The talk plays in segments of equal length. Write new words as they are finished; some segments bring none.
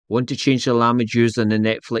Want to change the language used in the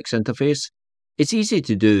Netflix interface? It's easy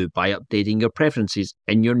to do by updating your preferences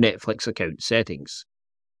in your Netflix account settings.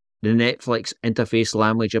 The Netflix interface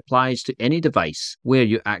language applies to any device where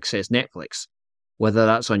you access Netflix, whether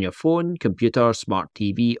that's on your phone, computer, smart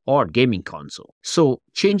TV, or gaming console. So,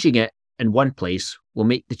 changing it in one place will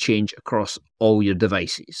make the change across all your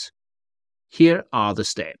devices. Here are the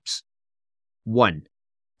steps. 1.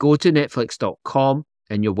 Go to netflix.com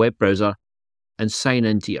in your web browser and sign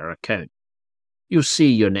into your account. You'll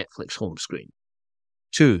see your Netflix home screen.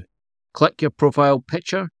 2. Click your profile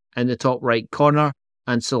picture in the top right corner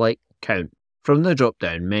and select Account from the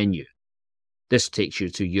drop-down menu. This takes you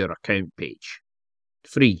to your account page.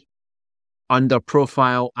 3. Under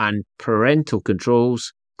Profile and Parental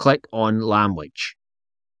Controls, click on Language.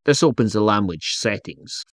 This opens the language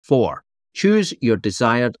settings. 4. Choose your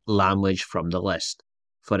desired language from the list.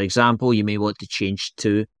 For example, you may want to change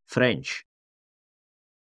to French.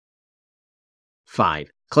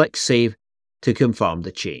 5. Click Save to confirm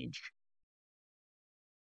the change.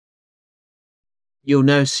 You'll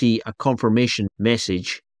now see a confirmation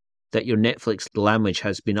message that your Netflix language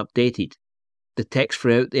has been updated. The text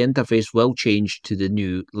throughout the interface will change to the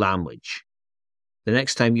new language. The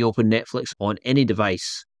next time you open Netflix on any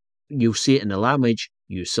device, you'll see it in the language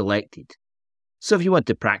you selected. So if you want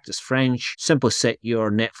to practice French, simply set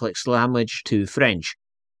your Netflix language to French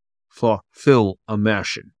for full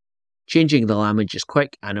immersion. Changing the language is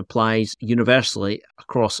quick and applies universally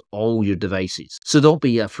across all your devices. So don't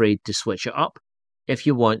be afraid to switch it up. If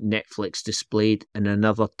you want Netflix displayed in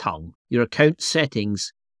another tongue, your account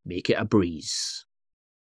settings make it a breeze.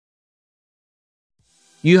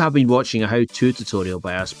 You have been watching a how-to tutorial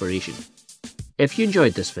by Aspiration. If you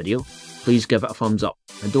enjoyed this video, please give it a thumbs up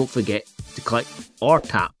and don't forget to click or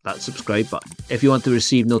tap that subscribe button. If you want to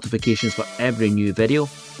receive notifications for every new video,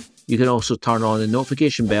 you can also turn on the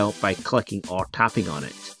notification bell by clicking or tapping on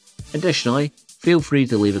it. Additionally, feel free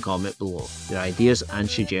to leave a comment below. Your ideas and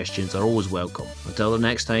suggestions are always welcome. Until the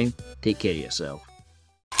next time, take care of yourself.